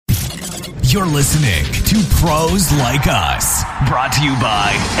You're listening to Pros Like Us, brought to you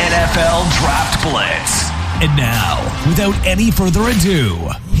by NFL Draft Blitz. And now, without any further ado,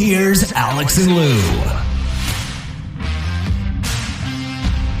 here's Alex and Lou.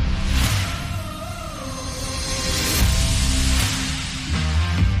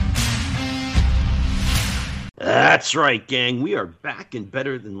 That's right, gang. We are back and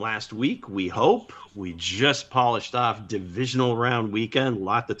better than last week, we hope. We just polished off divisional round weekend. A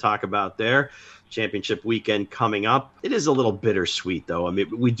lot to talk about there. Championship weekend coming up. It is a little bittersweet, though. I mean,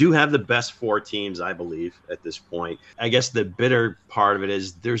 we do have the best four teams, I believe, at this point. I guess the bitter part of it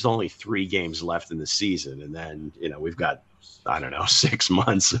is there's only 3 games left in the season. And then, we've got 6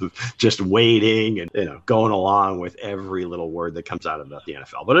 months of just waiting and, going along with every little word that comes out of the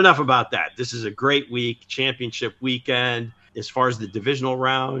NFL. But enough about that. This is a great week, championship weekend. As far as the divisional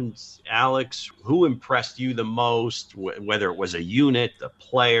rounds, Alex, who impressed you the most, whether it was a unit, a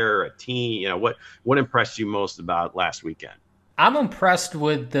player, a team, what impressed you most about last weekend? I'm impressed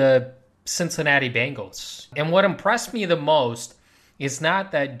with the Cincinnati Bengals. And what impressed me the most is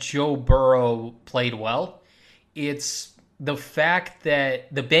not that Joe Burrow played well. It's the fact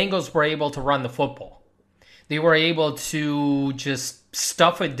that the Bengals were able to run the football. They were able to just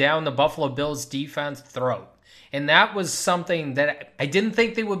stuff it down the Buffalo Bills defense throat. And that was something that I didn't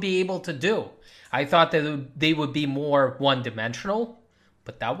think they would be able to do. I thought that they would be more one-dimensional,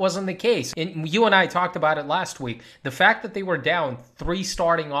 but that wasn't the case. And you and I talked about it last week. The fact that they were down 3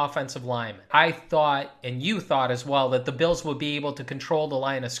 starting offensive linemen. I thought, and you thought as well, that the Bills would be able to control the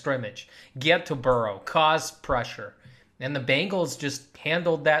line of scrimmage, get to Burrow, cause pressure. And the Bengals just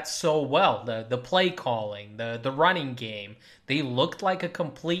handled that so well. The play calling, the running game. They looked like a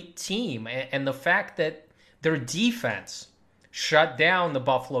complete team. And the fact that their defense shut down the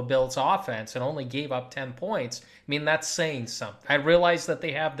Buffalo Bills offense and only gave up 10 points. I mean, that's saying something. I realize that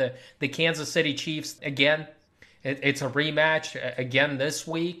they have the Kansas City Chiefs again. It's a rematch again this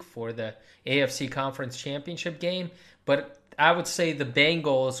week for the AFC Conference Championship game. But I would say the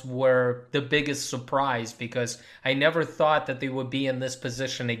Bengals were the biggest surprise because I never thought that they would be in this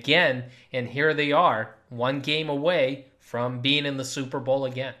position again. And here they are, 1 game away from being in the Super Bowl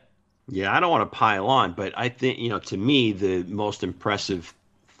again. Yeah, I don't want to pile on, but I think, to me, the most impressive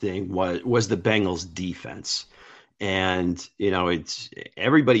thing was the Bengals defense. And, it's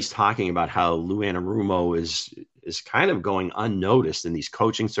everybody's talking about how Lou Anarumo is kind of going unnoticed in these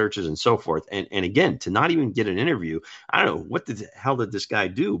coaching searches and so forth. And again, to not even get an interview, I don't know what the hell did this guy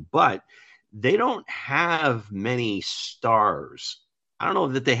do, but they don't have many stars. I don't know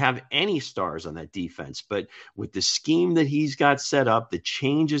that they have any stars on that defense, but with the scheme that he's got set up, the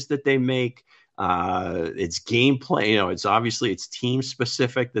changes that they make, it's gameplay, it's team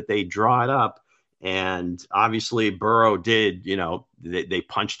specific that they draw it up. And obviously Burrow did, they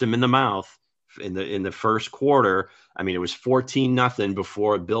punched him in the mouth in the first quarter. I mean, it was 14-0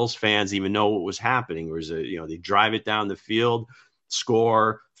 before Bills fans even know what was happening. It was they drive it down the field,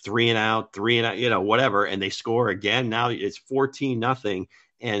 score, 3 and out, whatever, and they score again. Now it's 14-0.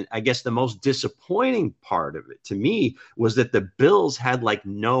 And I guess the most disappointing part of it to me was that the Bills had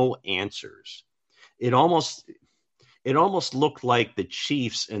no answers. It almost looked like the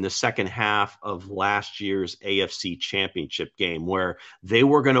Chiefs in the second half of last year's AFC Championship game, where they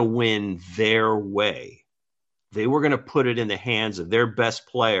were going to win their way. They were going to put it in the hands of their best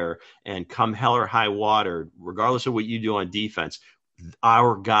player, and come hell or high water, regardless of what you do on defense,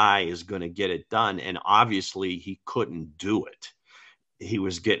 our guy is going to get it done. And obviously he couldn't do it. He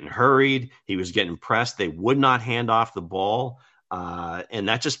was getting hurried. He was getting pressed. They would not hand off the ball. And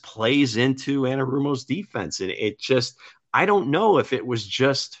that just plays into Anarumo's defense. And I don't know if it was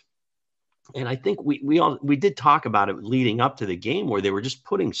just, and I think we did talk about it leading up to the game where they were just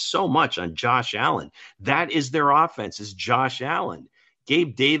putting so much on Josh Allen. That is their offense, is Josh Allen.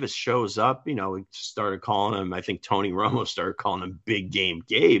 Gabe Davis shows up, we started calling him, I think Tony Romo started calling him Big Game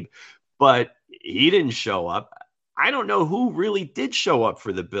Gabe, but he didn't show up. I don't know who really did show up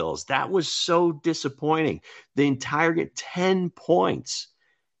for the Bills. That was so disappointing. The entire game, 10 points,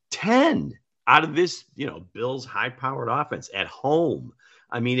 10 out of this, Bills high-powered offense at home.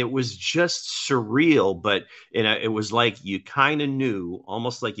 I mean, it was just surreal, but it was like you kind of knew,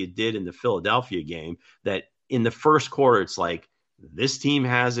 almost like you did in the Philadelphia game, that in the first quarter, it's like, this team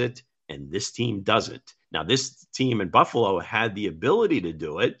has it and this team doesn't. Now, this team in Buffalo had the ability to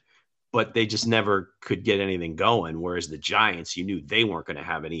do it, but they just never could get anything going. Whereas the Giants, you knew they weren't going to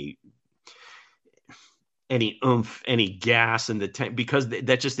have any oomph, any gas in the tank, because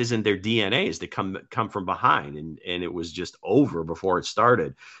that just isn't their DNA, is to come from behind. And it was just over before it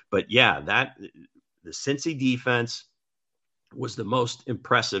started. But yeah, the Cincy defense, was the most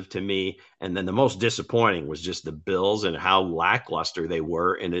impressive to me. And then the most disappointing was just the Bills and how lackluster they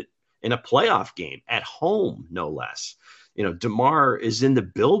were in a playoff game at home, no less. DeMar is in the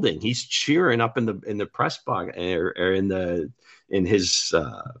building. He's cheering up in the press box or in his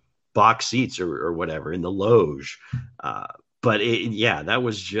box seats or whatever, in the loge. But that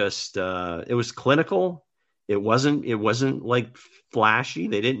was just it was clinical. It wasn't like flashy.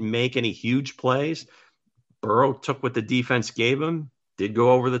 They didn't make any huge plays. Burrow took what the defense gave him, did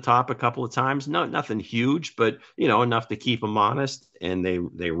go over the top a couple of times. No, nothing huge, but enough to keep them honest. And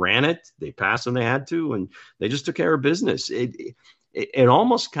they ran it, they passed when they had to, and they just took care of business. It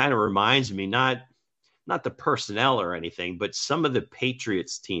almost kind of reminds me, not the personnel or anything, but some of the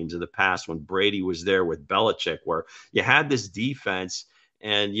Patriots teams of the past when Brady was there with Belichick, where you had this defense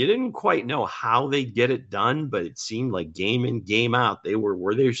and you didn't quite know how they'd get it done, but it seemed like game in, game out, they were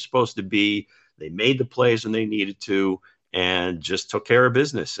where they were supposed to be. They made the plays when they needed to and just took care of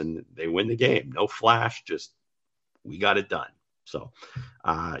business, and they win the game. No flash, just we got it done. So,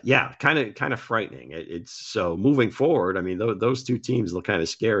 kind of frightening. It's so moving forward. I mean, those two teams look kind of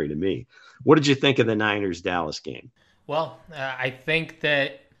scary to me. What did you think of the Niners-Dallas game? Well, I think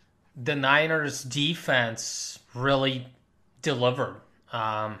that the Niners defense really delivered.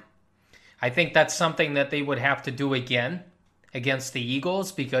 I think that's something that they would have to do again against the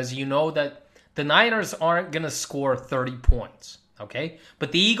Eagles, because that the Niners aren't going to score 30 points, okay?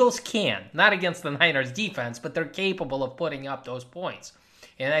 But the Eagles can. Not against the Niners defense, but they're capable of putting up those points.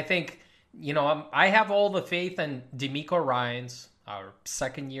 And I think, I have all the faith in DeMeco Ryans, our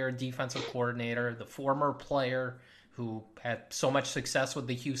second-year defensive coordinator, the former player who had so much success with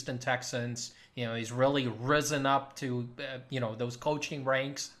the Houston Texans. He's really risen up to, those coaching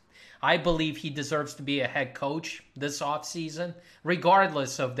ranks. I believe he deserves to be a head coach this offseason,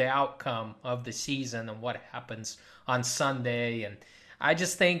 regardless of the outcome of the season and what happens on Sunday. And I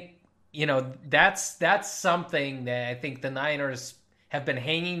just think, that's something that I think the Niners have been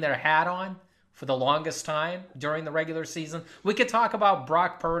hanging their hat on for the longest time during the regular season. We could talk about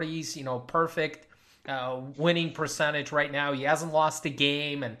Brock Purdy's, perfect winning percentage right now. He hasn't lost a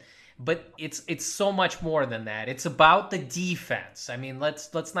game, but it's so much more than that. It's about the defense. I mean,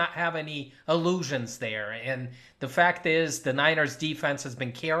 let's not have any illusions there. And the fact is, the Niners defense has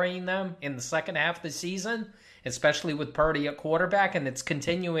been carrying them in the second half of the season, especially with Purdy at quarterback, and it's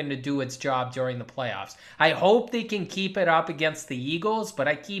continuing to do its job during the playoffs. I hope they can keep it up against the Eagles, but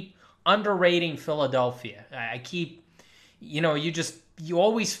I keep underrating Philadelphia. I keep, you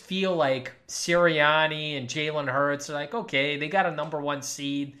always feel like Sirianni and Jalen Hurts are like, okay, they got a number one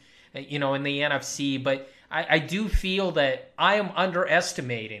seed, in the NFC, but I do feel that I am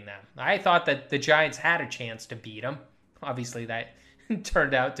underestimating them. I thought that the Giants had a chance to beat them. Obviously, that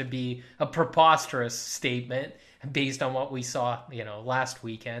turned out to be a preposterous statement based on what we saw, last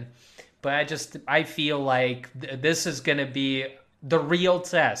weekend. But I feel like this is going to be the real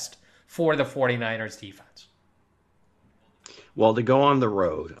test for the 49ers defense. Well, to go on the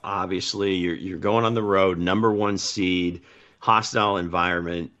road, obviously you're going on the road, number one seed, hostile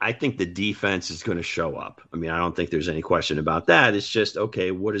environment. I think the defense is going to show up. I mean, I don't think there's any question about that. It's just, okay,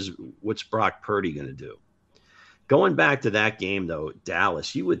 what's Brock Purdy going to do? Going back to that game, though,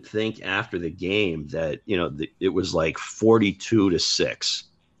 Dallas, you would think after the game that, it was like 42-6,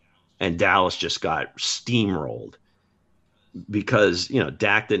 and Dallas just got steamrolled because,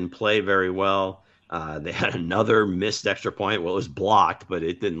 Dak didn't play very well. They had another missed extra point. Well, it was blocked, but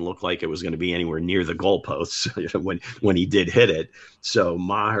it didn't look like it was going to be anywhere near the goalposts when he did hit it. So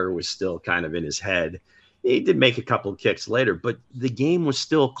Maher was still kind of in his head. He did make a couple of kicks later, but the game was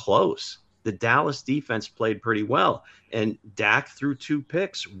still close. The Dallas defense played pretty well, and Dak threw two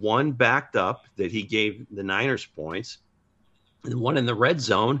picks. One backed up that he gave the Niners points, and one in the red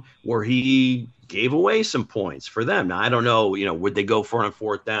zone where he gave away some points for them. Now, I don't know, would they go for it on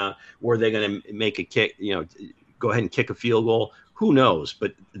fourth down? Were they going to make a kick, go ahead and kick a field goal? Who knows?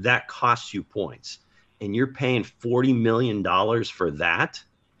 But that costs you points. And you're paying $40 million for that?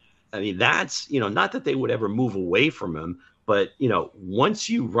 I mean, that's, not that they would ever move away from him, but, once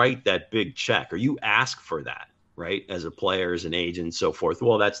you write that big check or you ask for that, right, as a player, as an agent, and so forth,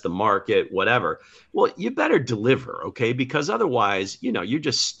 well, that's the market, whatever. Well, you better deliver, okay? Because otherwise, you're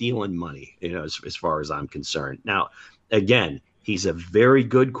just stealing money, as far as I'm concerned. Now, again, he's a very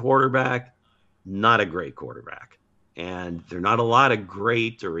good quarterback, not a great quarterback. And there are not a lot of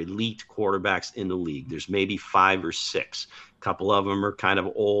great or elite quarterbacks in the league. There's maybe 5 or 6. A couple of them are kind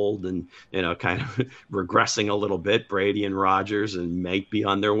of old and, kind of regressing a little bit, Brady and Rodgers, and might be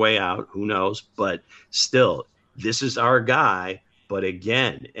on their way out. Who knows? But still, this is our guy. But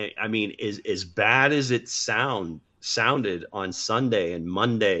again, I mean, as bad as it sounds sounded on Sunday and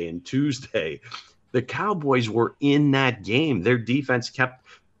Monday and Tuesday, the Cowboys were in that game. Their defense kept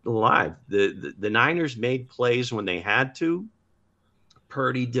alive. The Niners made plays when they had to.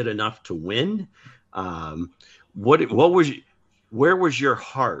 Purdy did enough to win. Where was your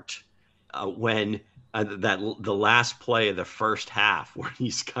heart when the last play of the first half, where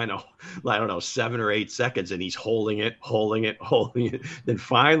he's kind of, I don't know, 7 or 8 seconds, and he's holding it. Then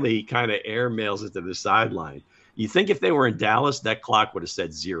finally, he kind of airmails it to the sideline. You think if they were in Dallas, that clock would have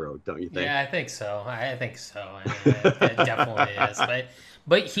said 0, don't you think? Yeah, I think so. I mean, it definitely is.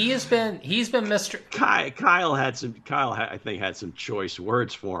 But he's been Mr. Kyle I think had some choice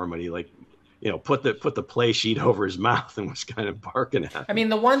words for him, and he put the play sheet over his mouth and was kind of barking at him. I mean,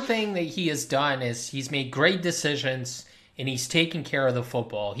 the one thing that he has done is he's made great decisions and he's taking care of the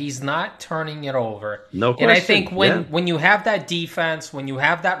football. He's not turning it over. No question. And I think when you have that defense, when you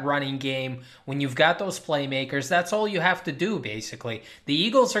have that running game, when you've got those playmakers, that's all you have to do, basically. The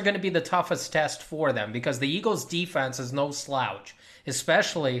Eagles are going to be the toughest test for them because the Eagles' defense is no slouch,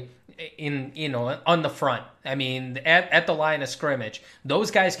 especially on the front. I mean, at the line of scrimmage, those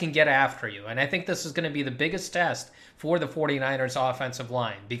guys can get after you. And I think this is going to be the biggest test for the 49ers offensive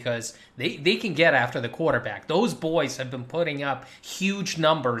line because they can get after the quarterback. Those boys have been putting up huge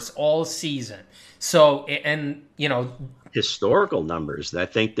numbers all season. So, historical numbers. I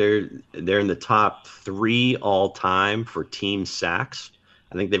think they're in the top 3 all time for team sacks.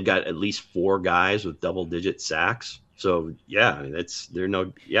 I think they've got at least 4 guys with double-digit sacks. So yeah, I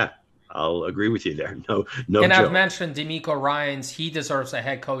mean, I'll agree with you there. No. And joke. I've mentioned DeMeco Ryans. He deserves a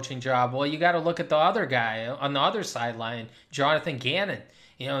head coaching job. Well, you got to look at the other guy on the other sideline, Jonathan Gannon.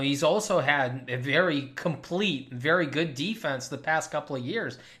 He's also had a very complete, very good defense the past couple of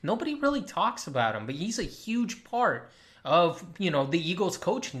years. Nobody really talks about him, but he's a huge part of, the Eagles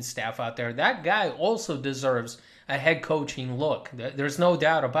coaching staff out there. That guy also deserves a head coaching look. There's no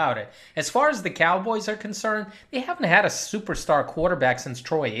doubt about it. As far as the Cowboys are concerned, they haven't had a superstar quarterback since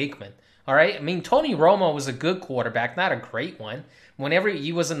Troy Aikman. All right? I mean, Tony Romo was a good quarterback, not a great one. Whenever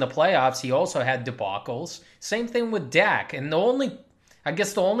he was in the playoffs, he also had debacles. Same thing with Dak. And the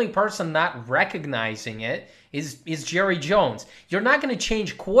only person not recognizing it is Jerry Jones. You're not going to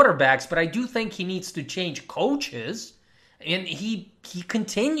change quarterbacks, but I do think he needs to change coaches. And he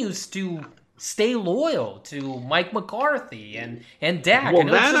continues to stay loyal to Mike McCarthy and Dak. Well,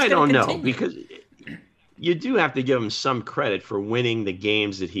 that I don't know, because you do have to give him some credit for winning the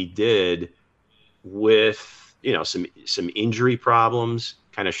games that he did with, some injury problems,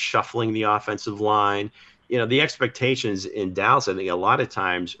 kind of shuffling the offensive line. The expectations in Dallas, I think a lot of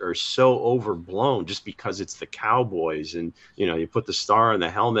times are so overblown just because it's the Cowboys and, you put the star on the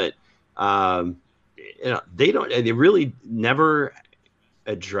helmet. They really never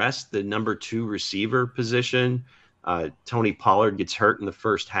addressed the number 2 receiver position. Tony Pollard gets hurt in the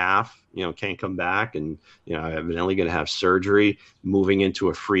first half, can't come back and, evidently going to have surgery moving into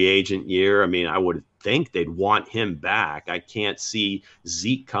a free agent year. I mean, I would think they'd want him back. I can't see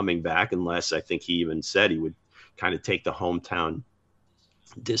Zeke coming back unless I think he even said he would kind of take the hometown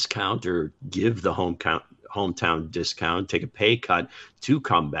discount or give the hometown discount, take a pay cut to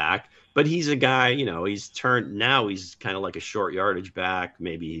come back. But he's a guy, he's kind of like a short yardage back.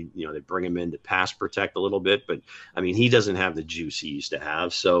 Maybe, they bring him in to pass protect a little bit. But, I mean, he doesn't have the juice he used to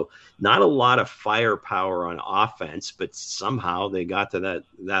have. So not a lot of firepower on offense, but somehow they got to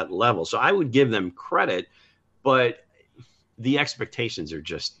that level. So I would give them credit, but the expectations are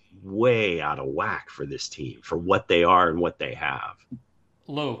just way out of whack for this team, for what they are and what they have.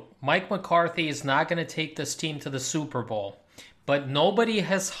 Lou, Mike McCarthy is not going to take this team to the Super Bowl. But nobody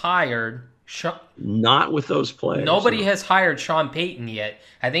has hired not with those players. Nobody has hired Sean Payton yet.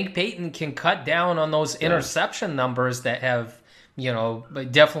 I think Payton can cut down on those interception numbers that have,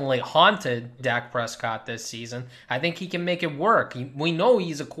 definitely haunted Dak Prescott this season. I think he can make it work. We know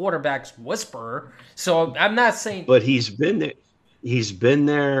he's a quarterback's whisperer, so I'm not saying. But he's been there. He's been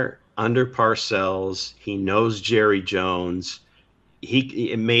there under Parcells. He knows Jerry Jones.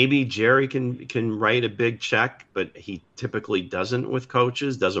 Maybe Jerry can write a big check, but he typically doesn't with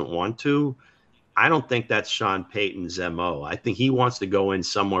coaches, doesn't want to. I don't think that's Sean Payton's MO. I think he wants to go in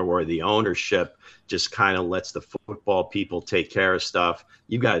somewhere where the ownership just kind of lets the football people take care of stuff.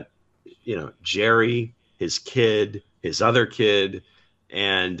 You've got, Jerry, his kid, his other kid,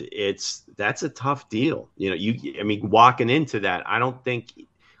 and that's a tough deal. Walking into that, I don't think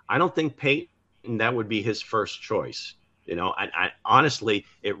Payton, that would be his first choice. I honestly,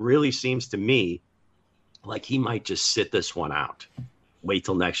 it really seems to me like he might just sit this one out. Wait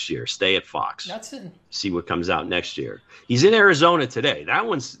till next year. Stay at Fox. That's it. See what comes out next year. He's in Arizona today. That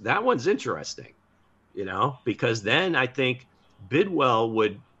one's interesting. because then I think Bidwell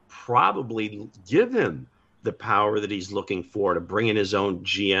would probably give him the power that he's looking for to bring in his own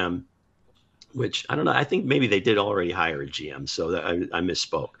GM, which I don't know. I think maybe they did already hire a GM, so that I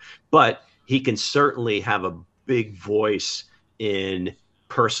misspoke. But he can certainly have a big voice in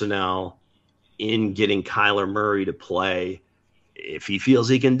personnel, in getting Kyler Murray to play. If he feels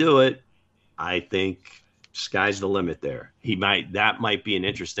he can do it, I think sky's the limit there. That might be an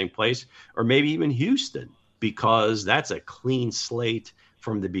interesting place, or maybe even Houston, because that's a clean slate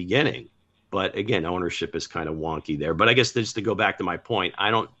from the beginning. But again, ownership is kind of wonky there. But I guess just to go back to my point, I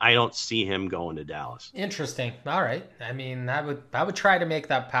don't see him going to Dallas. Interesting. All right. I mean, I would try to make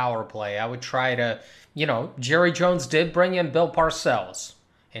that power play. I would try to, Jerry Jones did bring in Bill Parcells,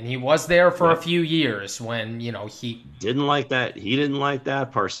 and he was there for a few years when, he didn't like that. He didn't like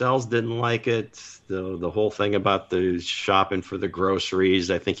that. Parcells didn't like it. The whole thing about the shopping for the groceries,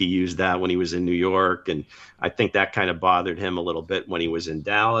 I think he used that when he was in New York, and I think that kind of bothered him a little bit when he was in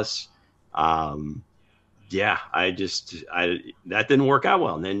Dallas. That didn't work out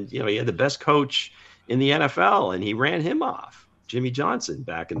well. And then, he had the best coach in the NFL and he ran him off, Jimmy Johnson,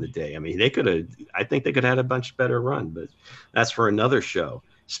 back in the day. I mean, I think they could have had a much better run, but that's for another show.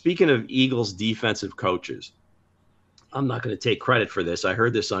 Speaking of Eagles defensive coaches, I'm not going to take credit for this. I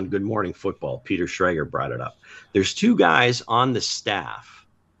heard this on Good Morning Football. Peter Schrager brought it up. There's two guys on the staff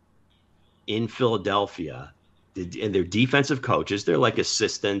in Philadelphia, and they're defensive coaches. They're like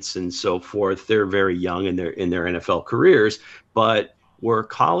assistants and so forth. They're very young in their NFL careers, but were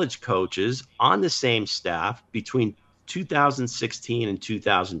college coaches on the same staff between 2016 and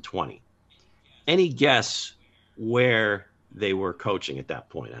 2020. Any guess where they were coaching at that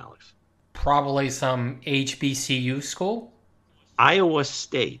point, Alex? Probably some HBCU school? Iowa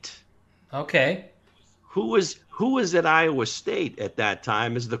State. Okay. Who was at Iowa State at that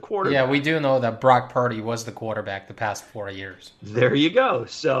time as the quarterback? Yeah, we do know that Brock Purdy was the quarterback the past 4 years. There you go.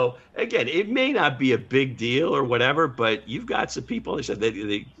 So, again, it may not be a big deal or whatever, but you've got some people that said,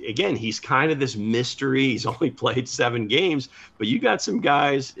 again, he's kind of this mystery. He's only played 7 games, but you got some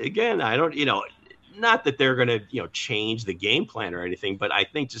guys, again, not that they're going to, change the game plan or anything, but I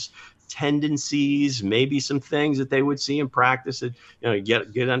think just tendencies, maybe some things that they would see in practice that,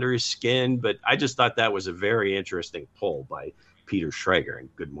 get under his skin. But I just thought that was a very interesting poll by Peter Schrager in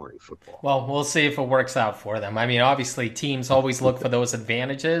Good Morning Football. Well, we'll see if it works out for them. I mean, obviously teams always look for those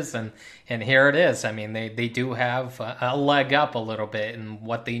advantages, and here it is. I mean, they do have a leg up a little bit in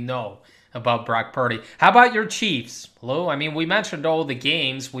what they know about Brock Purdy. How about your Chiefs, Lou? I mean, we mentioned all the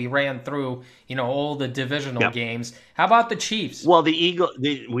games. We ran through, all the divisional games. How about the Chiefs? Well, we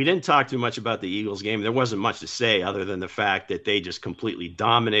didn't talk too much about the Eagles game. There wasn't much to say other than the fact that they just completely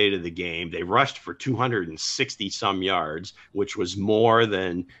dominated the game. They rushed for 260-some yards, which was more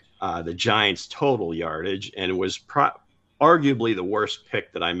than the Giants' total yardage, and it was arguably the worst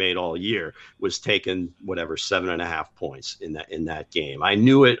pick that I made all year, was taking 7.5 points in that game. I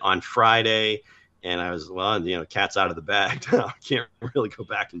knew it on Friday, and I was, cat's out of the bag now. I can't really go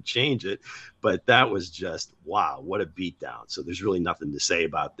back and change it, but that was just, wow, what a beatdown. So there's really nothing to say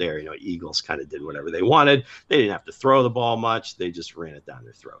about there. Eagles kind of did whatever they wanted. They didn't have to throw the ball much. They just ran it down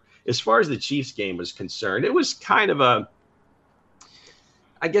their throat. As far as the Chiefs game was concerned, it was kind of a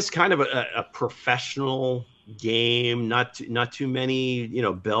professional game, not too many,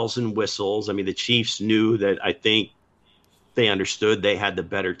 bells and whistles. I mean, the Chiefs knew that, I think they understood they had the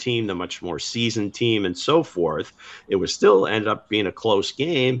better team, the much more seasoned team, and so forth. It was still ended up being a close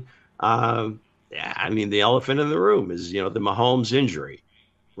game. I mean, the elephant in the room is, the Mahomes injury,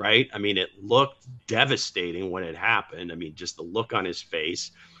 right? I mean, it looked devastating when it happened. I mean, just the look on his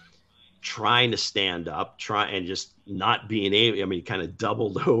face, trying to stand up, and just not being able, I mean, he kind of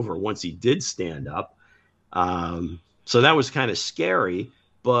doubled over once he did stand up. So that was kind of scary,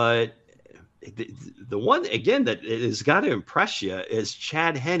 but the one, again, that has got to impress you is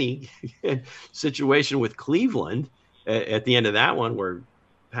Chad Henne situation with Cleveland at the end of that one, where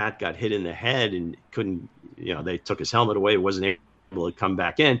Pat got hit in the head and couldn't, they took his helmet away, wasn't able to come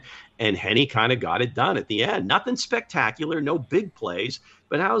back in, and Henne kind of got it done at the end. Nothing spectacular, no big plays,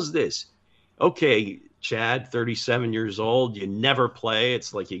 but how's this? Okay, Chad, 37 years old, you never play.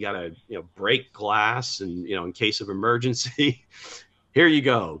 It's like you got to, break glass and, in case of emergency, here you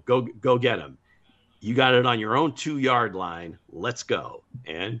go. Go get him. You got it on your own 2-yard line. Let's go.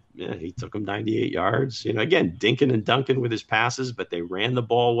 And he took him 98 yards. Again, dinking and dunking with his passes, but they ran the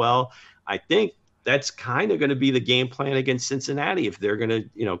ball well. I think that's kind of going to be the game plan against Cincinnati if they're going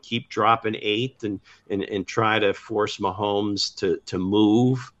to, keep dropping 8 and try to force Mahomes to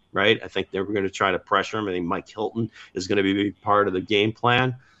move. Right. I think they're going to try to pressure him. I think Mike Hilton is going to be a big part of the game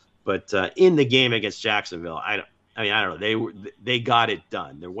plan. But in the game against Jacksonville, I don't know. They got it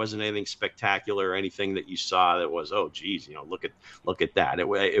done. There wasn't anything spectacular or anything that you saw that was, oh, geez, look at that. It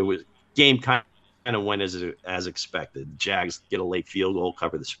was game kind of went as expected. Jags get a late field goal,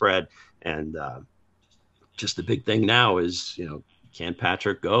 cover the spread, and just the big thing now is, can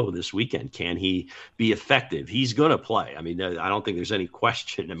Patrick go this weekend? Can he be effective? He's going to play. I mean, I don't think there's any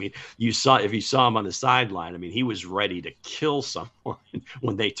question. I mean, if you saw him on the sideline, I mean, he was ready to kill someone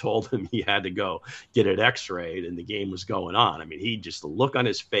when they told him he had to go get an x-rayed and the game was going on. I mean, he just, the look on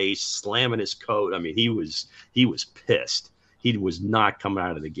his face, slamming his coat. I mean, he was pissed. He was not coming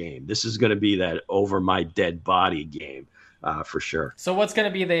out of the game. This is going to be that over my dead body game. For sure. So what's going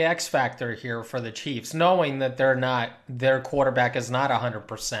to be the X factor here for the Chiefs, knowing that their quarterback is not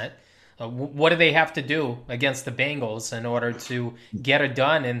 100%? What do they have to do against the Bengals in order to get it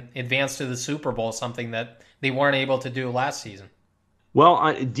done and advance to the Super Bowl, something that they weren't able to do last season?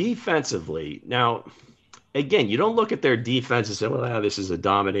 Well, defensively, now, again, you don't look at their defense and say, well, this is a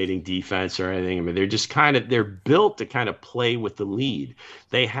dominating defense or anything. I mean, they're built to kind of play with the lead.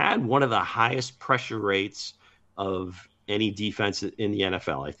 They had one of the highest pressure rates of any defense in the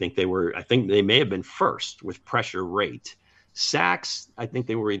NFL. I think they may have been first with pressure rate. Sacks, I think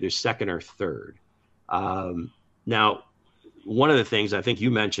they were either second or third. Now, one of the things, I think you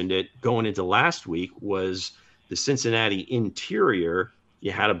mentioned it, going into last week was the Cincinnati interior.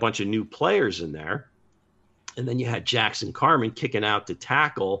 You had a bunch of new players in there, and then you had Jackson Carman kicking out to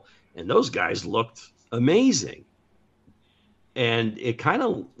tackle, and those guys looked amazing. And it kind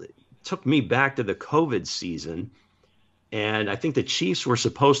of took me back to the COVID season. And I think the Chiefs were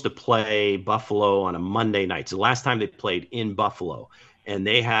supposed to play Buffalo on a Monday night. So the last time they played in Buffalo, and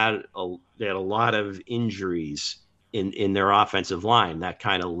they had a lot of injuries in their offensive line that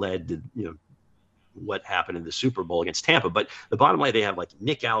kind of led to what happened in the Super Bowl against Tampa. But the bottom line, they have like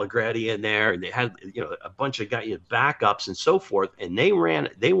Nick Allegretti in there, and they had a bunch of guys, backups and so forth. And they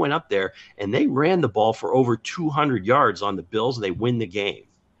went up there and they ran the ball for over 200 yards on the Bills, and they win the game.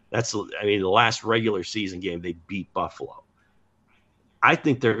 The last regular season game, they beat Buffalo. I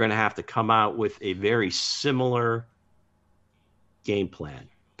think they're going to have to come out with a very similar game plan.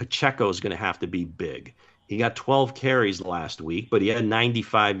 Pacheco is going to have to be big. He got 12 carries last week, but he had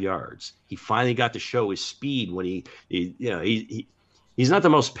 95 yards. He finally got to show his speed when he's not the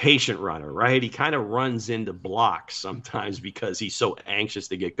most patient runner, right? He kind of runs into blocks sometimes because he's so anxious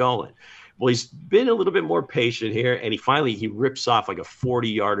to get going. Well, he's been a little bit more patient here, and he rips off like a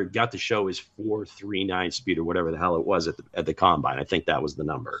 40-yarder, got to show his 4.39 speed or whatever the hell it was at the combine. I think that was the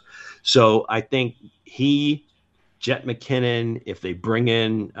number. So I think Jet McKinnon, if they bring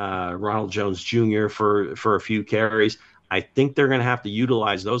in Ronald Jones Jr. for a few carries, I think they're going to have to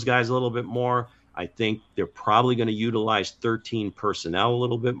utilize those guys a little bit more. I think they're probably going to utilize 13 personnel a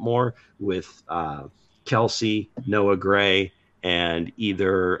little bit more with Kelsey, Noah Gray, and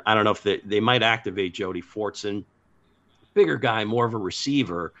either, I don't know if they might activate Jody Fortson, bigger guy, more of a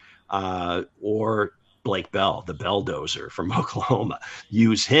receiver, or Blake Bell, the Belldozer from Oklahoma.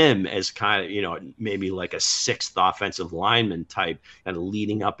 Use him as kind of, maybe like a sixth offensive lineman type, kind of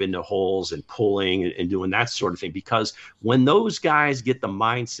leading up into holes and pulling and doing that sort of thing. Because when those guys get the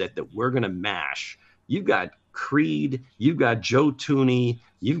mindset that we're going to mash, you've got Creed, you've got Joe Tooney,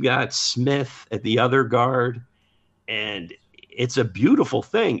 you've got Smith at the other guard, and it's a beautiful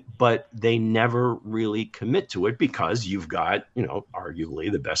thing, but they never really commit to it because you've got,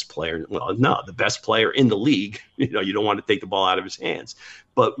 arguably the best player. Well, no, the best player in the league. You don't want to take the ball out of his hands.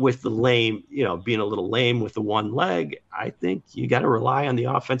 But with the lame, being a little lame with the one leg, I think you got to rely on the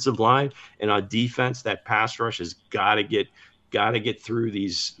offensive line and on defense. That pass rush has got to get through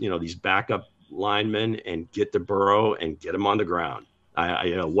these, these backup linemen and get to Burrow and get him on the ground.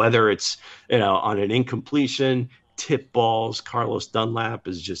 Whether it's, on an incompletion, tip balls. Carlos Dunlap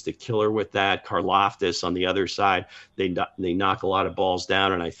is just a killer with that. Karlaftis on the other side, they knock a lot of balls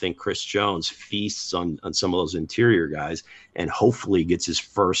down, and I think Chris Jones feasts on some of those interior guys and hopefully gets his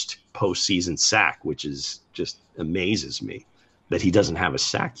first postseason sack, which is just amazes me that he doesn't have a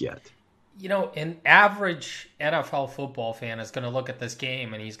sack yet. An average NFL football fan is going to look at this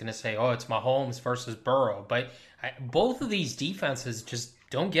game and he's going to say, oh, it's Mahomes versus Burrow. But both of these defenses just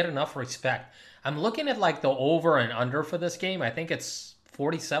don't get enough respect. I'm looking at like the over and under for this game. I think it's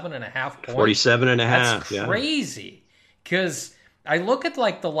 47.5 points. 47.5. That's crazy. Because I look at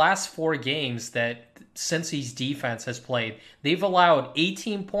like the last 4 games that Cincy's defense has played. They've allowed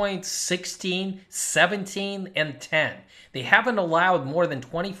 18 points, 16, 17, and 10. They haven't allowed more than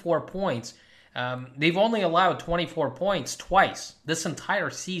 24 points. They've only allowed 24 points twice this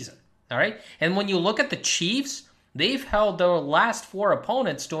entire season. All right. And when you look at the Chiefs, they've held their last 4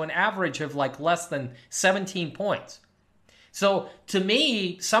 opponents to an average of like less than 17 points. So to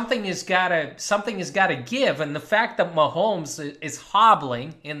me, something has got to give, and the fact that Mahomes is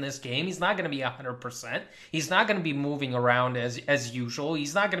hobbling in this game, he's not going to be 100%. He's not going to be moving around as usual.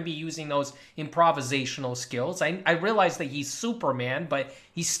 He's not going to be using those improvisational skills. I realize that he's Superman, but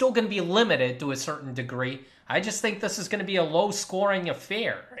he's still going to be limited to a certain degree. I just think this is going to be a low-scoring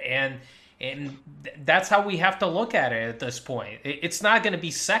affair, and that's how we have to look at it at this point. It's not going to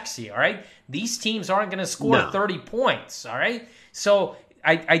be sexy, all right? These teams aren't going to score 30 points, all right? So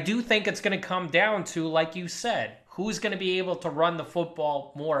I do think it's going to come down to, like you said, who's going to be able to run the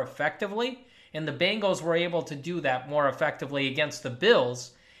football more effectively. And the Bengals were able to do that more effectively against the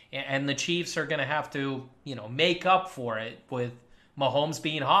Bills. And the Chiefs are going to have to, make up for it with Mahomes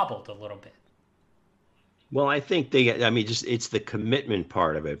being hobbled a little bit. Well, I think it's the commitment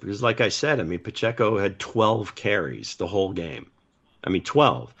part of it. Because like I said, Pacheco had 12 carries the whole game.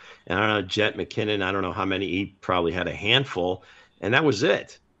 12. And I don't know, Jet McKinnon, I don't know how many, he probably had a handful, and that was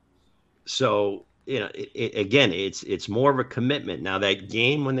it. So, again, it's more of a commitment. Now, that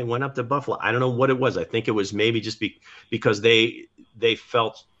game when they went up to Buffalo, I don't know what it was. I think it was maybe just because they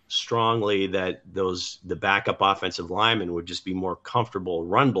felt strongly that the backup offensive linemen would just be more comfortable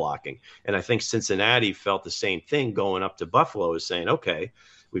run blocking. And I think Cincinnati felt the same thing going up to Buffalo, is saying, okay,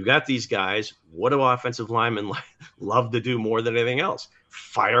 we've got these guys. What do offensive linemen love to do more than anything else?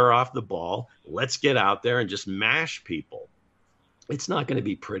 Fire off the ball. Let's get out there and just mash people. It's not going to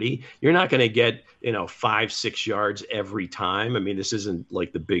be pretty. You're not going to get, 5-6 yards every time. This isn't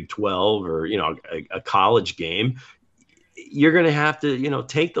like the Big 12 or, a college game. You're going to have to,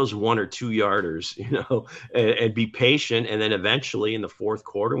 take those 1 or 2 yarders, and be patient. And then eventually in the fourth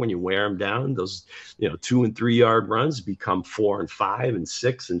quarter, when you wear them down, those, 2 and 3 yard runs become 4 and 5 and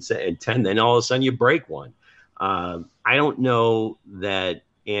 6 and 10. Then all of a sudden you break one. I don't know that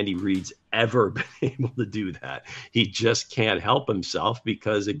Andy Reid's ever been able to do that. He just can't help himself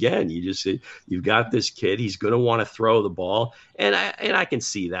because, again, you've got this kid. He's going to want to throw the ball. And I can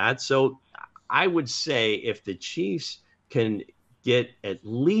see that. So I would say if the Chiefs can get at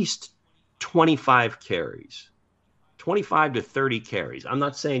least 25 carries, 25 to 30 carries. I'm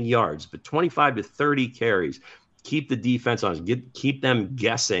not saying yards, but 25 to 30 carries. Keep the defense on, keep them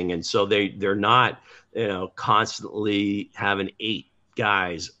guessing. And so they're not, constantly having 8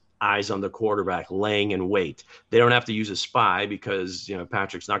 guys, eyes on the quarterback, laying in wait. They don't have to use a spy because,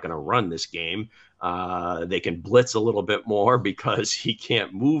 Patrick's not going to run this game. They can blitz a little bit more because he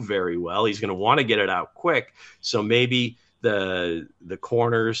can't move very well. He's going to want to get it out quick. So maybe the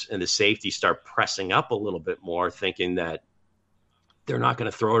corners and the safety start pressing up a little bit more, thinking that they're not going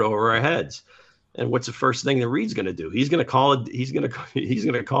to throw it over our heads. And what's the first thing that Reid's going to do? He's going to call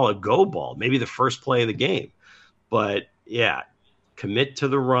a go ball, maybe the first play of the game. But yeah, commit to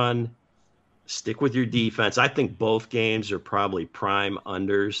the run, stick with your defense. I think both games are probably prime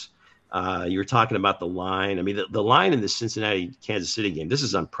unders. You were talking about the line. The line in the Cincinnati-Kansas City game, this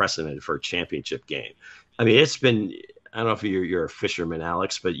is unprecedented for a championship game. It's been, I don't know if you're a fisherman,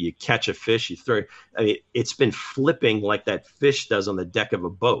 Alex, but you catch a fish, you throw it. It's been flipping like that fish does on the deck of a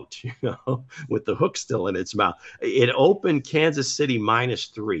boat, with the hook still in its mouth. It opened Kansas City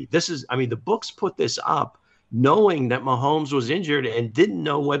 -3. This is, the books put this up knowing that Mahomes was injured and didn't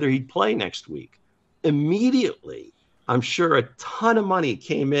know whether he'd play next week. Immediately, I'm sure a ton of money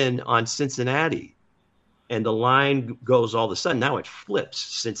came in on Cincinnati, and the line goes all of a sudden. Now it flips.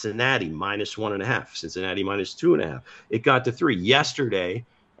 Cincinnati -1.5, Cincinnati -2.5. It got to 3 yesterday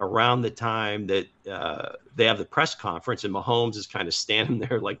around the time that they have the press conference, and Mahomes is kind of standing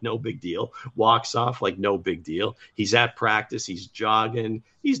there like no big deal, walks off like no big deal. He's at practice. He's jogging.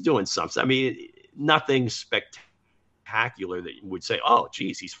 He's doing something. Nothing spectacular that you would say, oh,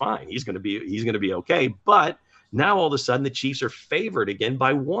 geez, he's fine. He's going to be okay. But now all of a sudden the Chiefs are favored again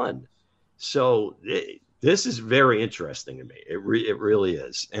by 1. So this is very interesting to me. It really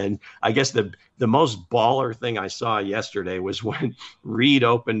is. And I guess the most baller thing I saw yesterday was when Reid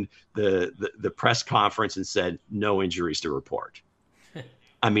opened the press conference and said, no injuries to report.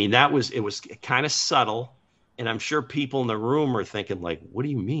 It was kind of subtle. And I'm sure people in the room are thinking, like, what do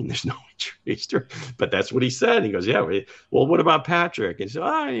you mean there's no injuries? But that's what he said. He goes, yeah, well, what about Patrick? And he said,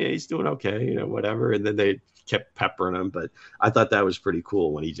 oh, yeah, he's doing okay, whatever. And then they kept peppering him. But I thought that was pretty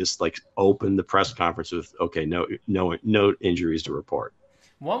cool when he just opened the press conference with, okay, no injuries to report.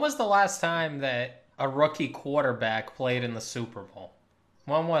 When was the last time that a rookie quarterback played in the Super Bowl?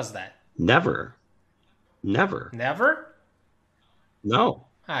 When was that? Never. Never? No.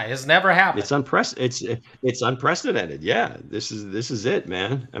 It's never happened. It's unprecedented. Yeah, this is it,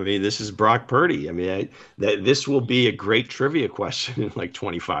 man. I mean, this is Brock Purdy. I mean, this will be a great trivia question in like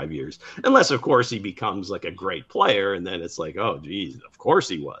 25 years, unless of course he becomes like a great player, and then it's like, oh, geez, of course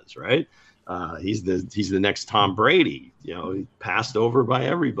he was, right? He's the next Tom Brady. You know, he passed over by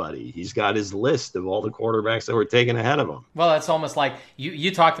everybody. He's got his list of all the quarterbacks that were taken ahead of him. Well, it's almost like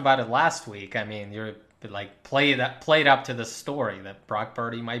you talked about it last week. I mean, you're like played up to the story that Brock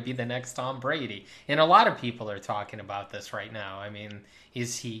Purdy might be the next Tom Brady, and a lot of people are talking about this right now. I mean,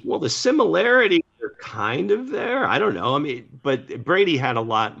 is he? Well, the similarities are kind of there. I don't know. I mean, but Brady had a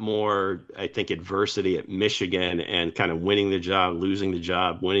lot more, I think, adversity at Michigan and kind of winning the job, losing the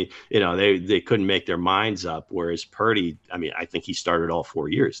job, winning. You know, they couldn't make their minds up. Whereas Purdy, I mean, I think he started all 4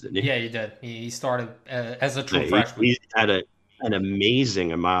 years, didn't he? Yeah, he did. He started as a true freshman. He had an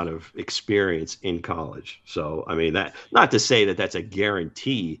amazing amount of experience in college. So, I mean, that not to say that that's a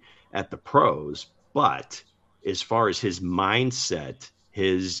guarantee at the pros, but as far as his mindset,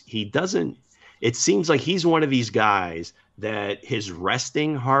 it seems like he's one of these guys that his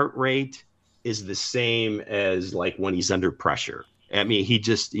resting heart rate is the same as like when he's under pressure. I mean, he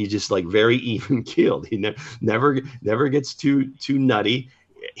just like very even keeled. He never gets too nutty.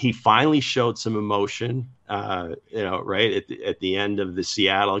 He finally showed some emotion, right at the end of the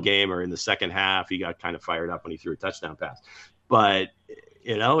Seattle game, or in the second half, he got kind of fired up when he threw a touchdown pass. But,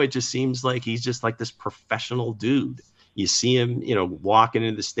 it just seems like he's just like this professional dude. You see him, walking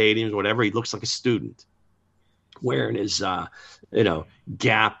into the stadiums, whatever. He looks like a student wearing his,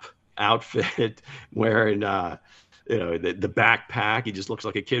 Gap outfit, wearing, the backpack. He just looks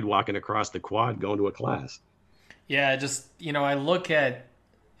like a kid walking across the quad going to a class. Yeah, I look at,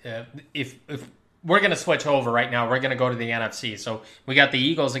 if we're going to switch over right now, we're going to go to the NFC. So we got the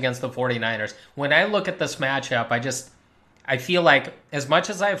Eagles against the 49ers. When I look at this matchup, I feel like as much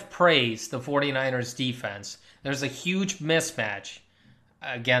as I've praised the 49ers defense, there's a huge mismatch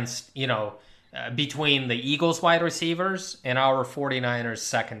against, between the Eagles wide receivers and our 49ers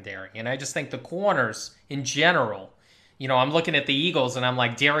secondary. And I just think the corners in general, I'm looking at the Eagles and I'm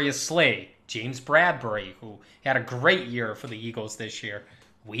like Darius Slay, James Bradbury, who had a great year for the Eagles this year.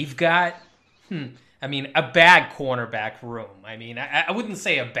 We've got, a bad cornerback room. I mean, I wouldn't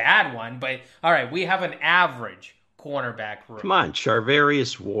say a bad one, but all right, we have an average cornerback room. Come on,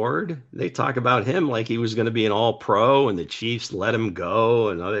 Charvarius Ward. They talk about him like he was going to be an all-pro, and the Chiefs let him go,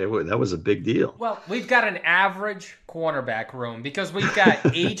 and that was a big deal. Well, we've got an average cornerback room because we've got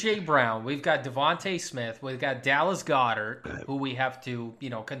A.J. Brown, we've got Devontae Smith, we've got Dallas Goedert, who we have to,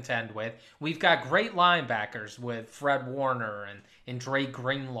 contend with. We've got great linebackers with Fred Warner and Dre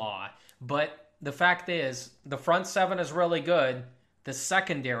Greenlaw. But the fact is, the front seven is really good. The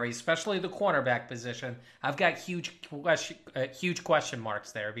secondary, especially the cornerback position, I've got huge question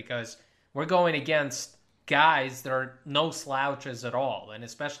marks there because we're going against guys that are no slouches at all, and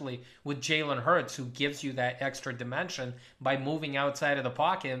especially with Jalen Hurts, who gives you that extra dimension by moving outside of the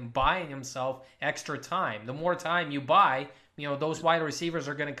pocket and buying himself extra time. The more time you buy, those wide receivers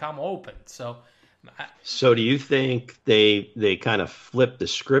are going to come open. So do you think they kind of flipped the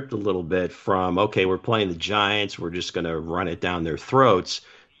script a little bit from, okay, we're playing the Giants, we're just going to run it down their throats,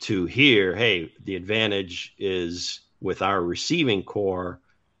 to here, hey, the advantage is with our receiving core.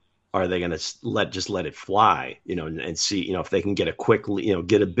 Are they going to let it fly, and see, if they can get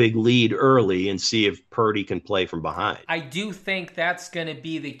get a big lead early and see if Purdy can play from behind? I do think that's going to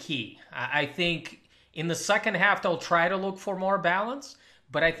be the key. I think in the second half, they'll try to look for more balance.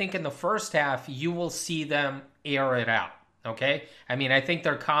 But I think in the first half, you will see them air it out, okay? I mean, I think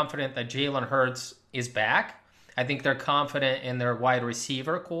they're confident that Jalen Hurts is back. I think they're confident in their wide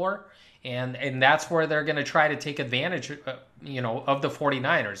receiver core. And that's where they're going to try to take advantage, of the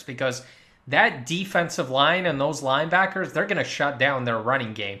 49ers. Because that defensive line and those linebackers, they're going to shut down their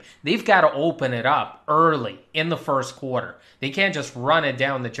running game. They've got to open it up early in the first quarter. They can't just run it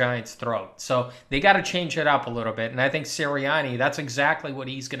down the Giants' throat. So they got to change it up a little bit. And I think Sirianni, that's exactly what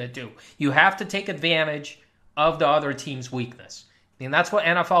he's going to do. You have to take advantage of the other team's weakness. And that's what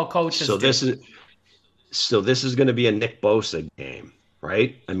NFL coaches do. This is going to be a Nick Bosa game,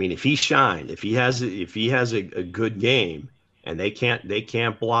 right? I mean, if he shines, if he has a good game, and they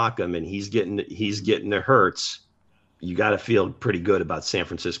can't block him, and he's getting the hurts, you got to feel pretty good about San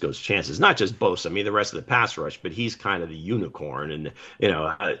Francisco's chances. Not just Bosa, I mean the rest of the pass rush, but he's kind of the unicorn. And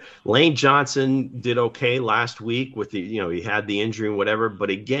Lane Johnson did okay last week with the he had the injury and whatever, but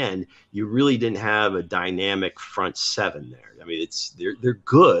again, you really didn't have a dynamic front seven there. I mean, they're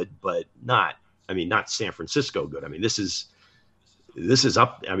good, but not San Francisco good. I mean, this is this is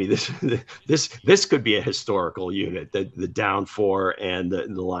up. I mean, this could be a historical unit, the down four and the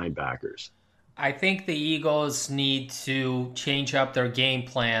linebackers. I think the Eagles need to change up their game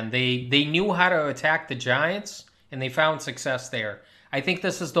plan. They knew how to attack the Giants, and they found success there. I think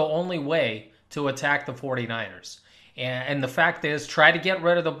this is the only way to attack the 49ers. And the fact is, try to get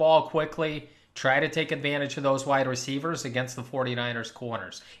rid of the ball quickly. Try to take advantage of those wide receivers against the 49ers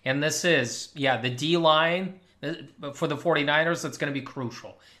corners. And this is, the D-line for the 49ers, that's going to be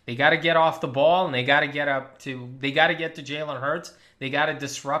crucial. They got to get off the ball, and they got to get to Jalen Hurts. They got to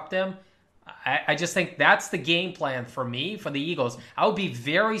disrupt him. I just think that's the game plan for me, for the Eagles. I would be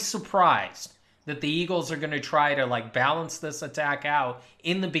very surprised that the Eagles are going to try to balance this attack out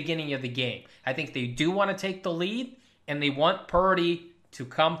in the beginning of the game. I think they do want to take the lead, and they want Purdy to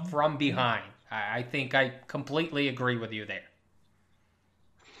come from behind. I think I completely agree with you there.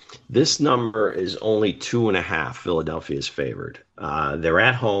 This number is only 2.5. Philadelphia is favored. They're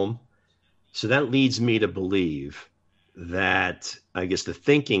at home. So that leads me to believe that I guess the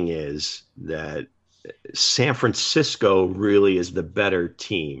thinking is that San Francisco really is the better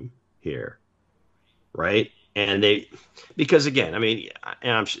team here, right? And because again, I mean,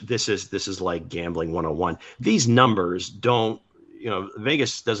 and this is like gambling 101. These numbers don't,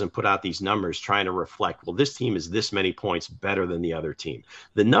 Vegas doesn't put out these numbers trying to reflect, well, this team is this many points better than the other team.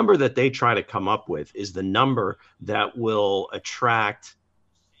 The number that they try to come up with is the number that will attract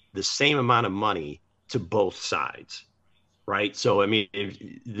the same amount of money to both sides. Right. So, I mean,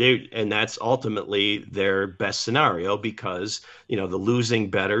 and that's ultimately their best scenario because, the losing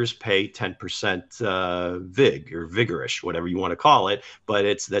bettors pay 10% vig or vigorish, whatever you want to call it. But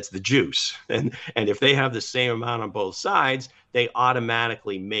that's the juice. And if they have the same amount on both sides, they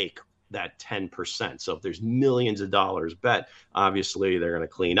automatically make that 10%. So if there's millions of dollars bet, obviously they're going to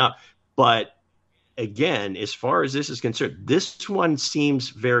clean up. But again, as far as this is concerned, this one seems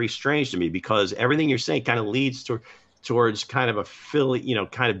very strange to me because everything you're saying kind of leads towards kind of a Philly,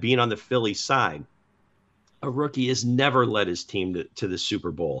 kind of being on the Philly side. A rookie has never led his team to the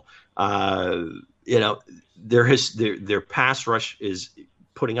Super Bowl. Their pass rush is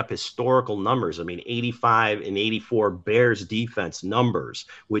putting up historical numbers. I mean, 85 and 84 Bears defense numbers,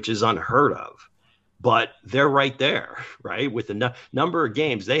 which is unheard of. But they're right there, right? With the number of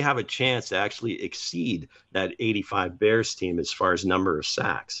games, they have a chance to actually exceed that 85 Bears team as far as number of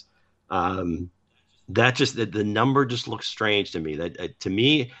sacks. The number just looks strange to me. To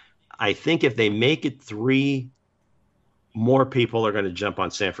me, I think if they make it 3, more people are going to jump on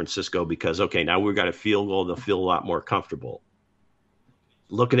San Francisco because, okay, now we've got a field goal. They'll feel a lot more comfortable.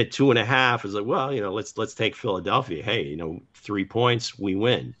 Looking at 2.5 is like, well, let's take Philadelphia. Hey, 3 points, we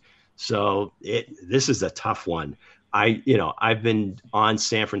win. So this is a tough one. I've been on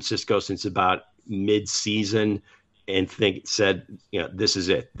San Francisco since about mid-season and said, this is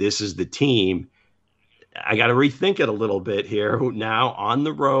it. This is the team. I got to rethink it a little bit here. Now on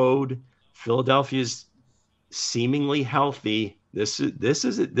the road, Philadelphia's seemingly healthy. This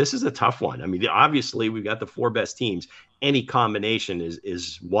is a tough one. I mean, obviously we've got the 4 best teams. Any combination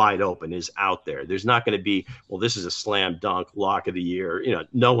is wide open, is out there. There's not going to be, well, this is a slam dunk lock of the year.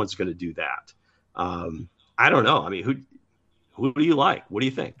 No one's going to do that. I don't know. I mean, who do you like? What do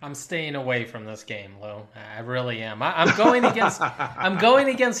you think? I'm staying away from this game, Lou. I really am. I'm going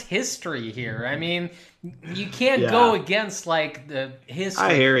against history here. I mean, you can't go against the history.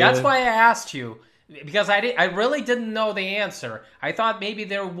 I hear you. That's why I asked you because I really didn't know the answer. I thought maybe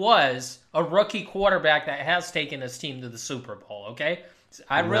there was a rookie quarterback that has taken his team to the Super Bowl. Okay,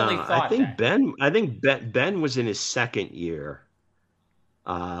 I really thought. I think Ben was in his second year.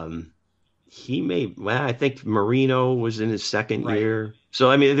 I think Marino was in his second year. So,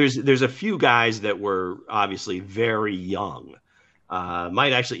 I mean, there's a few guys that were obviously very young.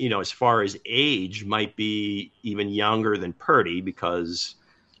 Might actually, as far as age, might be even younger than Purdy because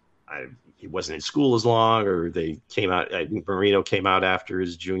he wasn't in school as long, or they came out. I think Marino came out after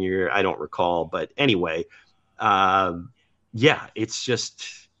his junior year. I don't recall, but anyway, it's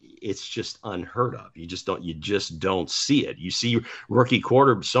just unheard of. You just don't see it. You see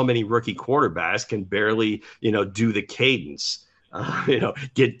so many rookie quarterbacks can barely, do the cadence,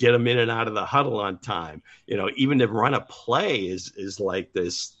 get them in and out of the huddle on time. Even to run a play is like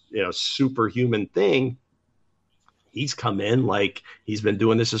this, superhuman thing. He's come in like he's been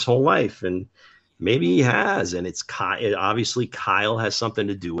doing this his whole life, and maybe he has. And obviously Kyle has something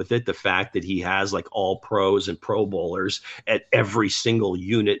to do with it. The fact that he has all pros and Pro Bowlers at every single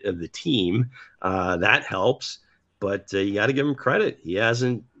unit of the team, that helps. But you got to give him credit. He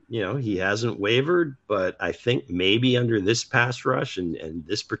hasn't he hasn't wavered, but I think maybe under this pass rush and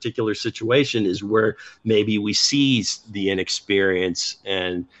this particular situation is where maybe we see the inexperience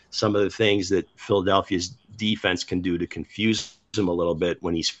and some of the things that Philadelphia's defense can do to confuse him a little bit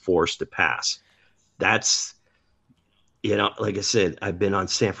when he's forced to pass. That's, like I said, I've been on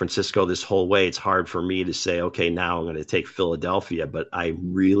San Francisco this whole way. It's hard for me to say, okay, now I'm going to take Philadelphia, but I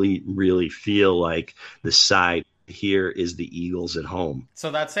really, really feel like the side here is the Eagles at home.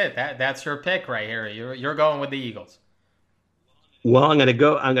 So that's it. That's your pick right here. You're going with the Eagles. Well, I'm going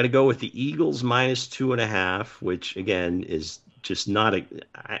to go with the Eagles -2.5, which again is just not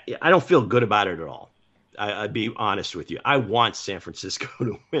I don't feel good about it at all. I'd be honest with you. I want San Francisco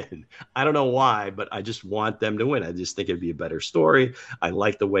to win. I don't know why, but I just want them to win. I just think it'd be a better story. I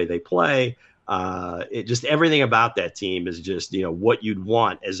like the way they play. It just, everything about that team is just, what you'd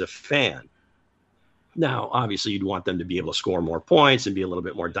want as a fan. Now, obviously, you'd want them to be able to score more points and be a little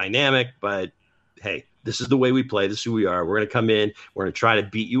bit more dynamic, but hey, this is the way we play. This is who we are. We're going to come in. We're going to try to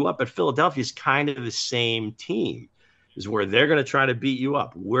beat you up. But Philadelphia is kind of the same team, is where they're going to try to beat you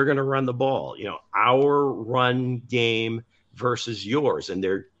up. We're going to run the ball, our run game versus yours. And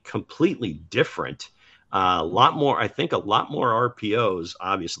they're completely different. A lot more RPOs,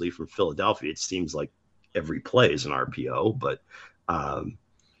 obviously, from Philadelphia. It seems like every play is an RPO, but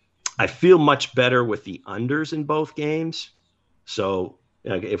I feel much better with the unders in both games. So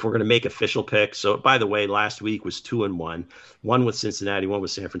if we're going to make official picks. So, by the way, last week was 2-1, one with Cincinnati, one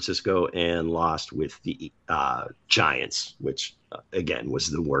with San Francisco, and lost with the Giants, which, again, was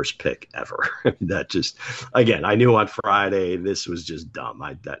the worst pick ever. That just, again, I knew on Friday this was just dumb.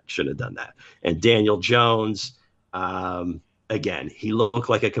 That shouldn't have done that. And Daniel Jones, again, he looked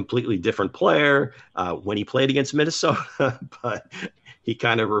like a completely different player when he played against Minnesota, but he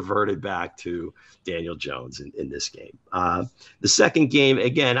kind of reverted back to Daniel Jones in this game. The second game,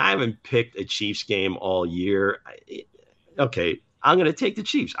 again, I haven't picked a Chiefs game all year. Okay, I'm going to take the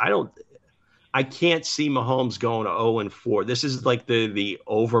Chiefs. I can't see Mahomes going to 0-4. This is like the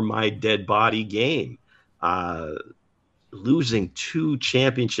over my dead body game. Losing 2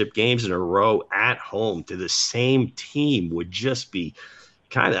 championship games in a row at home to the same team would just be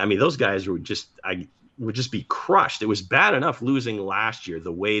those guys would just be crushed. It was bad enough losing last year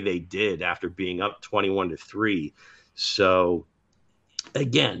the way they did after being up 21-3. So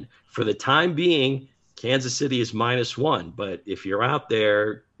again, for the time being, Kansas City is -1. But if you're out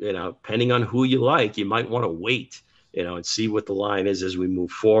there, depending on who you like, you might want to wait, and see what the line is as we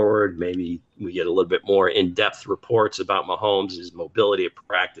move forward. Maybe we get a little bit more in-depth reports about Mahomes' his mobility at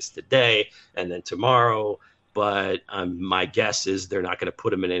practice today and then tomorrow. But my guess is they're not going to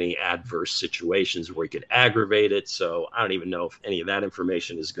put him in any adverse situations where he could aggravate it. So I don't even know if any of that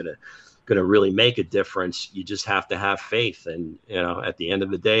information is going to really make a difference. You just have to have faith. And, at the end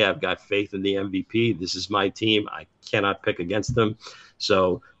of the day, I've got faith in the MVP. This is my team. I cannot pick against them.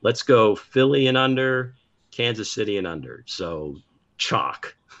 So let's go Philly and under, Kansas City and under. So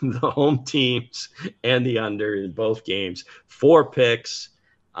chalk the home teams and the under in both games. 4 picks.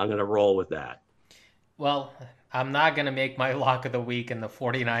 I'm going to roll with that. Well, I'm not going to make my lock of the week in the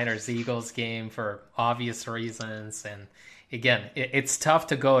 49ers-Eagles game for obvious reasons. And again, it's tough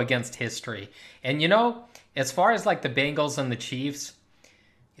to go against history. And, as far as like the Bengals and the Chiefs,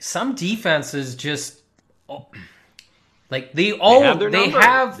 some defenses just like they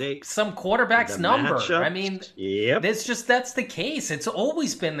have some quarterback's number. Matchups. I mean, yep. That's the case. It's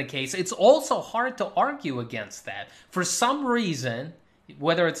always been the case. It's also hard to argue against that. For some reason,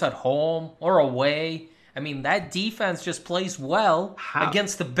 whether it's at home or away, I mean, that defense just plays well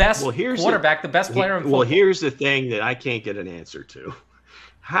against the best quarterback, the best player in football. Well, here's the thing that I can't get an answer to.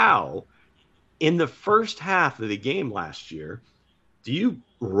 How, in the first half of the game last year, do you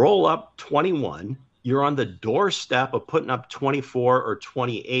roll up 21? You're on the doorstep of putting up 24 or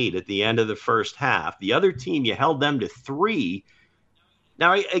 28 at the end of the first half. The other team, you held them to 3.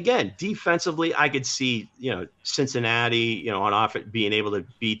 Now, again, defensively, I could see, Cincinnati, on offense being able to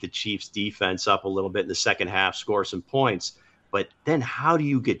beat the Chiefs defense up a little bit in the second half, score some points. But then how do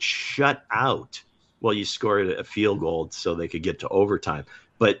you get shut out? Well, you scored a field goal so they could get to overtime.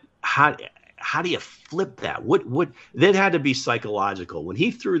 But how do you flip that? What that had to be psychological. When he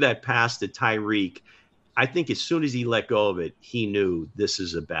threw that pass to Tyreek, I think as soon as he let go of it, he knew this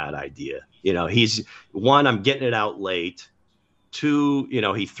is a bad idea. He's one, I'm getting it out late. 2,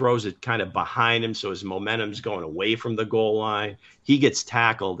 he throws it kind of behind him, so his momentum's going away from the goal line. He gets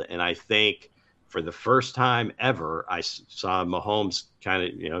tackled, and I think for the first time ever, I saw Mahomes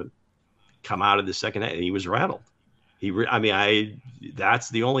kind of, come out of the second half, and he was rattled. That's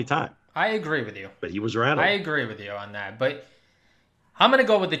the only time. I agree with you. But he was rattled. I agree with you on that. But I'm going to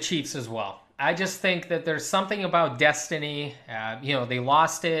go with the Chiefs as well. I just think that there's something about destiny. They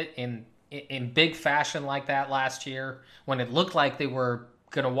lost it in big fashion like that last year when it looked like they were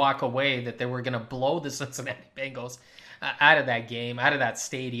going to walk away, that they were going to blow the Cincinnati Bengals out of that game, out of that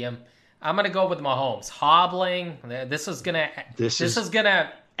stadium. I'm going to go with Mahomes hobbling. This is going to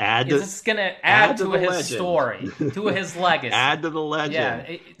add to his legend. Story, to his legacy. Add to the legend.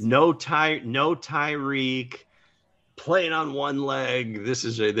 Yeah, no Tyreek. Playing on one leg. This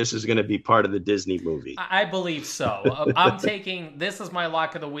is going to be part of the Disney movie. I believe so. This is my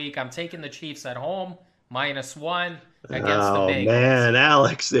lock of the week. I'm taking the Chiefs at home, -1 against the Bengals. Oh, man,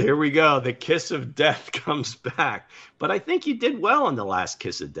 Alex, here we go. The kiss of death comes back. But I think you did well on the last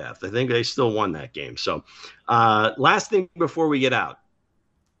kiss of death. I think they still won that game. So last thing before we get out.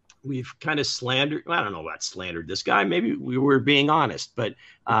 We've kind of slandered, I don't know about slandered this guy. Maybe we were being honest, but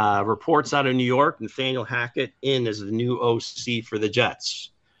reports out of New York, Nathaniel Hackett in as the new OC for the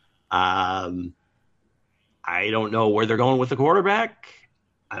Jets. I don't know where they're going with the quarterback.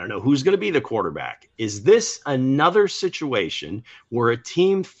 I don't know who's going to be the quarterback. Is this another situation where a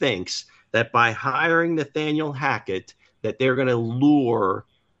team thinks that by hiring Nathaniel Hackett that they're going to lure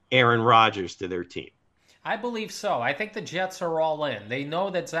Aaron Rodgers to their team? I believe so. I think the Jets are all in. They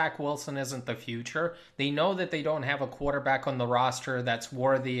know that Zach Wilson isn't the future. They know that they don't have a quarterback on the roster that's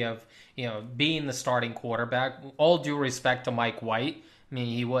worthy of, being the starting quarterback. All due respect to Mike White. I mean,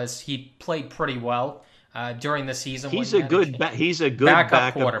 he played pretty well during the season. He's a good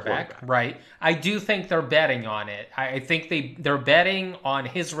backup quarterback. Right. I do think they're betting on it. I think they're betting on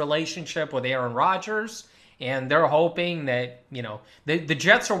his relationship with Aaron Rodgers, and they're hoping that, the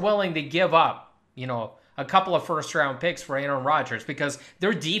Jets are willing to give up, a couple of first-round picks for Aaron Rodgers because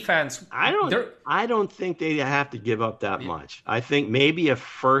their defense. I don't think they have to give up that much. I think maybe a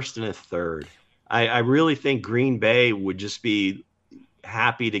first and a third. I really think Green Bay would just be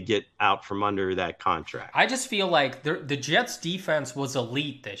happy to get out from under that contract. I just feel like the Jets' defense was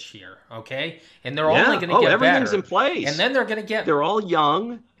elite this year. Okay, and they're only going to get everything's better. In place, and then they're going to get. They're all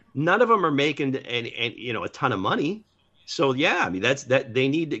young. None of them are making a ton of money. So, yeah, I mean, they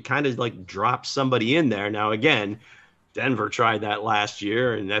need to kind of like drop somebody in there. Now, again, Denver tried that last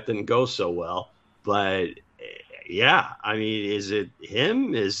year and that didn't go so well. But, yeah, I mean, is it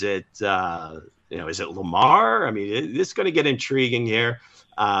him? Is it, is it Lamar? I mean, it's going to get intriguing here.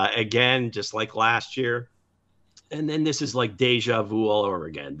 Again, just like last year. And then this is like deja vu all over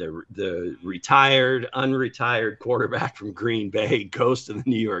again. The unretired quarterback from Green Bay goes to the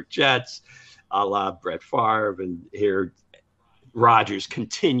New York Jets, a la Brett Favre, and here Rodgers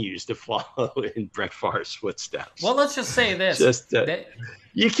continues to follow in Brett Favre's footsteps. Well, let's just say this.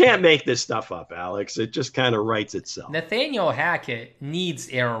 You can't make this stuff up, Alex. It just kind of writes itself. Nathaniel Hackett needs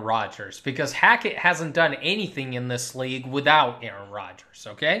Aaron Rodgers because Hackett hasn't done anything in this league without Aaron Rodgers,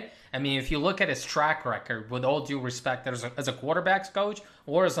 okay? I mean, if you look at his track record, with all due respect, as a quarterback's coach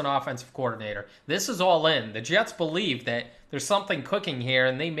or as an offensive coordinator, this is all in. The Jets believe that there's something cooking here,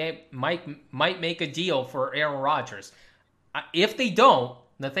 and they might make a deal for Aaron Rodgers. If they don't,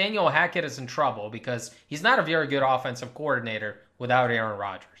 Nathaniel Hackett is in trouble because he's not a very good offensive coordinator without Aaron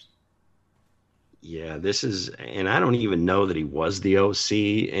Rodgers. Yeah, and I don't even know that he was the OC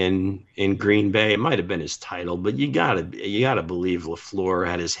in Green Bay. It might have been his title, but you gotta believe LaFleur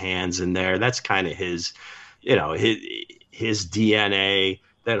had his hands in there. That's kind of his DNA,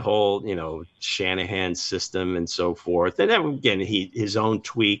 that whole, Shanahan system and so forth. And then again, his own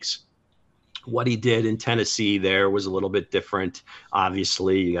tweaks. What he did in Tennessee there was a little bit different.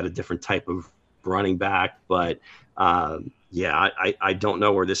 Obviously, you got a different type of running back, but I don't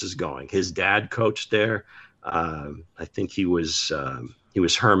know where this is going. His dad coached there. I think he was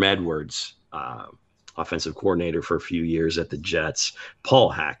Herm Edwards' offensive coordinator for a few years at the Jets. Paul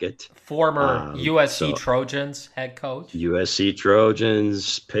Hackett, former USC Trojans head coach. USC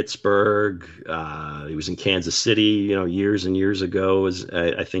Trojans, Pittsburgh. He was in Kansas City, years and years ago.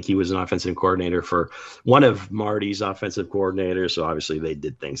 I think he was an offensive coordinator for one of Marty's offensive coordinators. So obviously they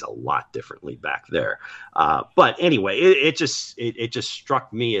did things a lot differently back there. But anyway, it just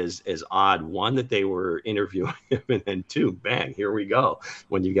struck me as odd. One, that they were interviewing him, and then two, bang, here we go.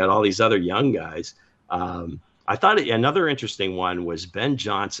 When you got all these other young guys. I thought another interesting one was Ben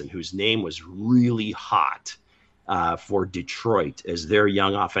Johnson, whose name was really hot for Detroit as their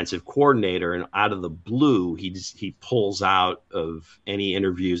young offensive coordinator. And out of the blue, he pulls out of any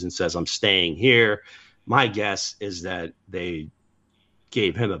interviews and says, "I'm staying here." My guess is that they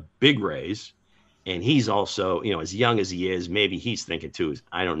gave him a big raise. And he's also, as young as he is, maybe he's thinking too,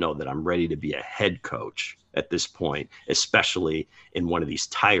 I don't know that I'm ready to be a head coach at this point, especially in one of these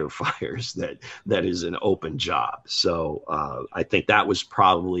tire fires that is an open job. So I think that was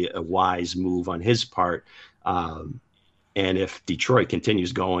probably a wise move on his part. And if Detroit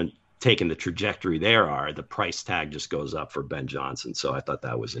continues taking the trajectory the price tag just goes up for Ben Johnson. So I thought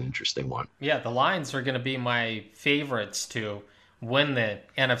that was an interesting one. Yeah, the Lions are going to be my favorites to win the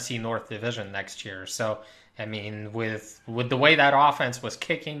NFC North division next year. So, I mean, with the way that offense was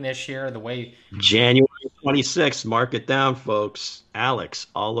kicking this year, the way January 26th, mark it down, folks. Alex,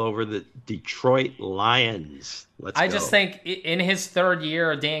 all over the Detroit Lions. I just think in his third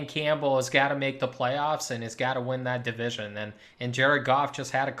year, Dan Campbell has got to make the playoffs and has got to win that division. And Jared Goff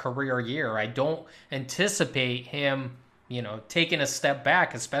just had a career year. I don't anticipate him, taking a step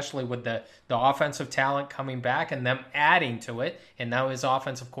back, especially with the offensive talent coming back and them adding to it, and now his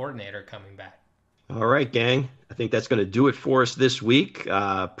offensive coordinator coming back. All right, gang. I think that's going to do it for us this week.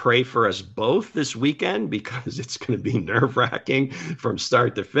 Pray for us both this weekend because it's going to be nerve-wracking from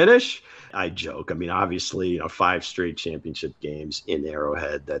start to finish. I joke. I mean, obviously, 5 straight championship games in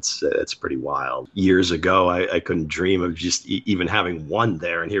Arrowhead. That's pretty wild. Years ago, I couldn't dream of just even having one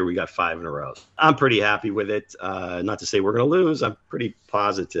there, and here we got 5 in a row. I'm pretty happy with it. Not to say we're going to lose. I'm pretty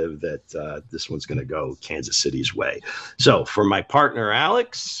positive that this one's going to go Kansas City's way. So for my partner,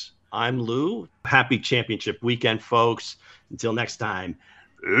 Alex, I'm Lou. Happy championship weekend, folks. Until next time,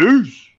 peace.